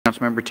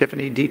Councilmember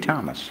Tiffany D.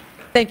 Thomas.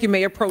 Thank you,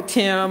 Mayor Pro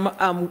Tem.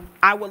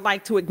 I would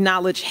like to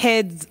acknowledge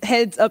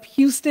Heads Up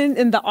Houston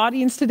in the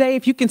audience today.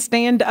 If you can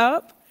stand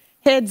up.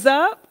 Heads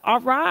up. All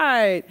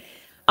right.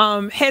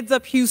 Heads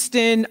Up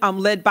Houston,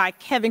 led by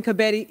Kevin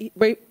Cabetti.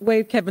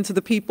 Wave Kevin to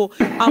the people.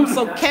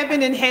 So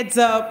Kevin and Heads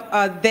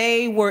Up,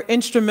 they were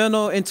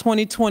instrumental in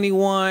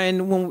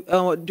 2021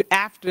 when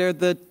after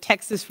the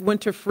Texas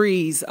winter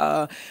freeze.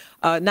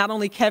 Not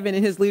only Kevin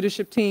and his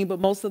leadership team, but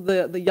most of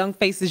the young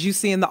faces you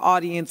see in the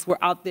audience were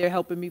out there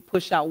helping me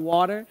push out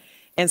water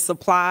and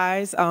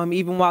supplies,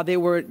 even while they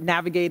were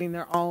navigating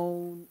their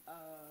own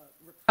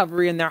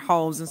recovery in their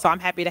homes. And so I'm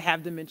happy to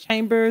have them in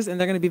chambers, and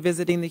they're going to be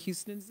visiting the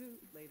Houston Zoo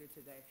later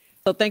today.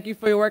 So thank you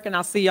for your work, and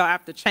I'll see y'all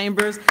after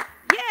chambers.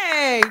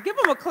 Yay! Give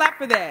them a clap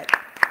for that.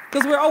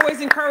 Because we're always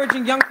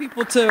encouraging young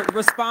people to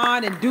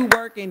respond and do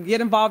work and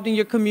get involved in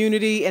your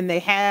community, and they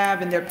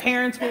have, and their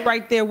parents were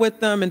right there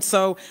with them. And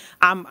so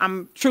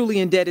I'm truly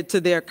indebted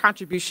to their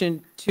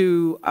contribution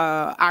to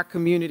our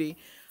community.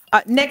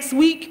 Next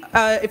week,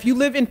 if you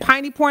live in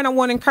Piney Point, I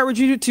want to encourage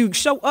you to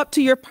show up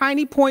to your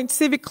Piney Point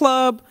Civic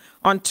Club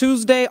on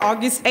Tuesday,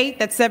 August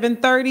 8th at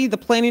 7:30. The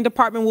planning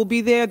department will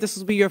be there. This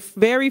will be your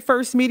very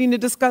first meeting to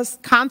discuss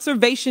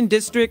conservation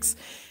districts.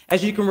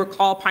 As you can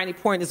recall, Piney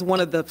Point is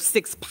one of the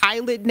 6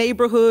 pilot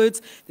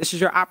neighborhoods. This is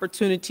your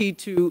opportunity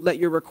to let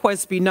your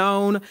requests be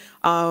known.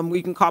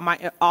 You can call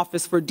my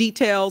office for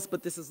details,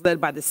 but this is led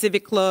by the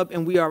Civic Club,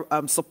 and we are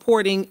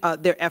supporting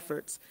their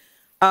efforts.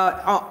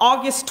 On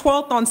August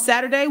 12th on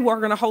Saturday, we're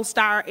going to host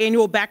our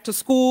annual back to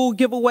school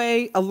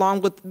giveaway along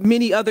with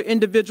many other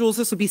individuals.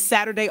 This will be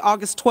Saturday,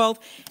 August 12th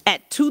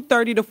at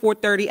 2:30 to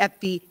 4:30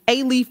 at the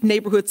Alief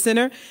Neighborhood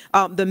Center.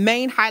 The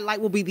main highlight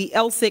will be the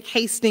LSIC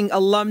Hastings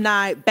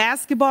alumni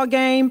basketball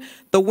game.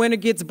 The winner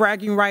gets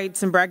bragging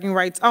rights and bragging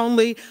rights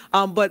only.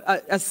 But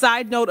a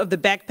side note of the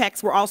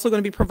backpacks, we're also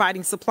going to be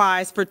providing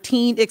supplies for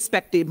teen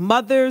expected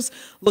mothers.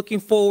 Looking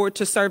forward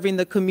to serving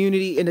the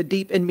community in a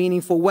deep and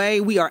meaningful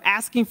way. We are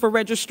asking for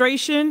registration.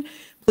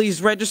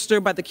 Please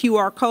register by the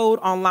QR code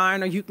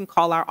online, or you can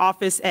call our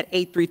office at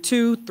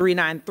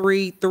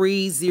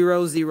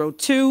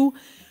 832-393-3002.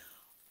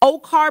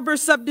 Oak Harbor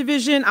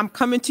subdivision, I'm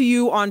coming to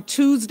you on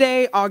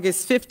Tuesday,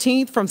 August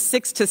 15th from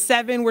 6 to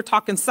 7. We're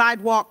talking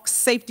sidewalks,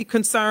 safety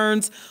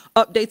concerns,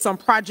 updates on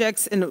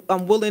projects, and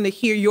I'm willing to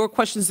hear your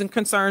questions and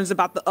concerns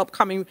about the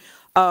upcoming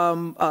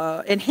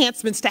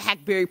enhancements to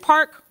Hackberry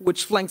Park,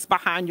 which flanks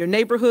behind your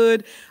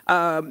neighborhood.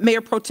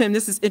 Mayor Pro Tem,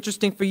 this is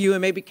interesting for you, and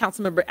maybe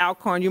Councilmember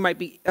Alcorn, you might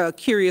be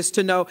curious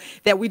to know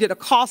that we did a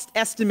cost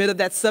estimate of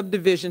that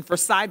subdivision for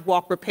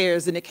sidewalk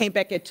repairs, and it came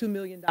back at $2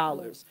 million.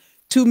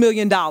 $2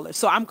 million.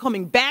 So I'm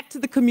coming back to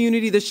the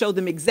community to show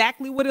them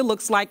exactly what it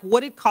looks like,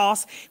 what it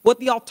costs, what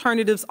the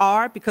alternatives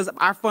are, because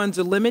our funds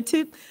are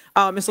limited.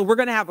 And so we're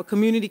going to have a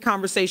community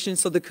conversation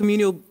so the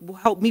community will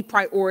help me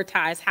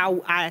prioritize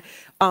how I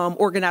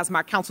organize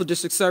my council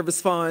district service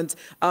funds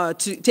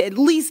to at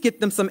least get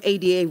them some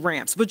ADA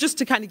ramps. But just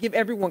to kind of give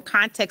everyone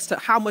context to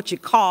how much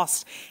it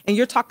costs, and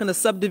you're talking a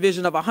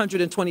subdivision of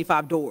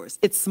 125 doors.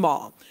 It's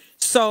small.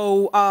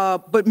 So,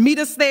 but meet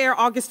us there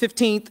August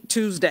 15th,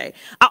 Tuesday.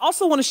 I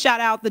also want to shout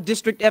out the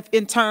District F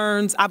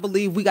interns. I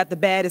believe we got the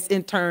baddest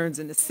interns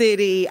in the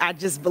city. I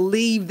just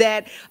believe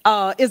that.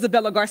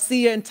 Isabella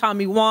Garcia and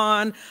Tommy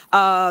Wan,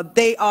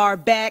 they are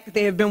back.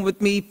 They have been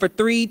with me for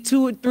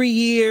 2 or 3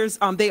 years.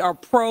 They are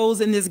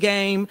pros in this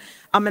game.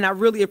 And I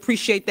really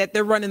appreciate that.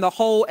 They're running the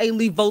whole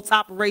Alief Votes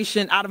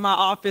operation out of my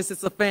office.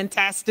 It's a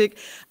fantastic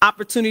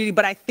opportunity,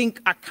 but I think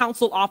our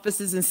council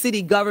offices and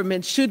city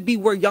government should be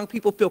where young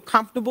people feel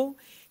comfortable.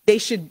 They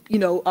should,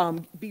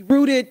 be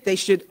rooted. They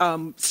should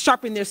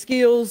sharpen their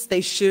skills.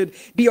 They should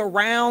be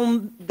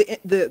around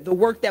the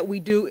work that we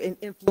do and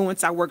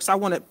influence our work. So I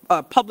want to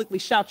publicly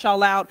shout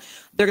y'all out.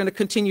 They're going to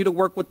continue to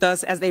work with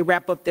us as they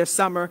wrap up their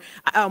summer.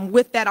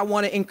 With that, I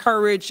want to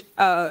encourage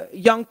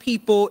young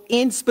people,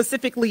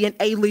 specifically in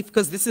Alief,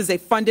 because this is a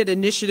funded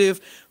initiative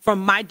from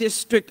my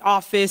district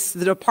office,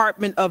 the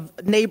Department of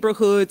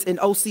Neighborhoods and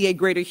OCA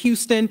Greater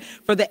Houston,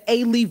 for the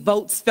Alief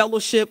Votes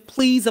Fellowship.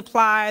 Please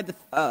apply. The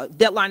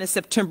deadline is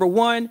September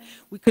 1.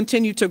 We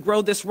continue to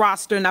grow this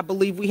roster, and I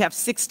believe we have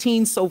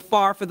 16 so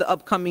far for the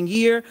upcoming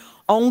year.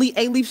 Only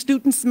Alief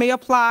students may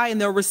apply,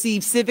 and they'll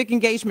receive civic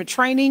engagement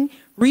training,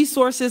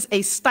 resources,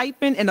 a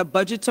stipend, and a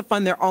budget to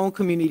fund their own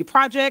community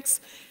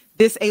projects.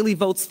 This Alief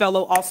Votes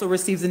Fellow also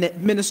receives an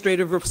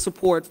administrative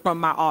support from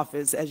my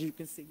office. As you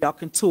can see, y'all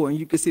can tour, and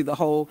you can see the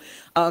whole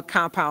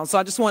compound. So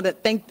I just want to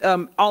thank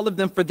all of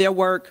them for their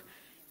work.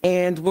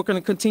 And we're going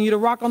to continue to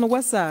rock on the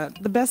west side,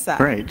 the best side.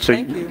 Great. So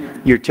thank you.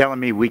 You're telling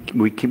me we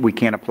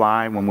can't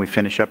apply when we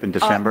finish up in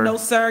December? No,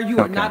 sir. You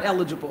are not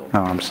eligible.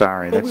 Oh, I'm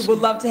sorry. But we would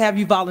love to have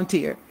you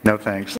volunteer. No, thanks.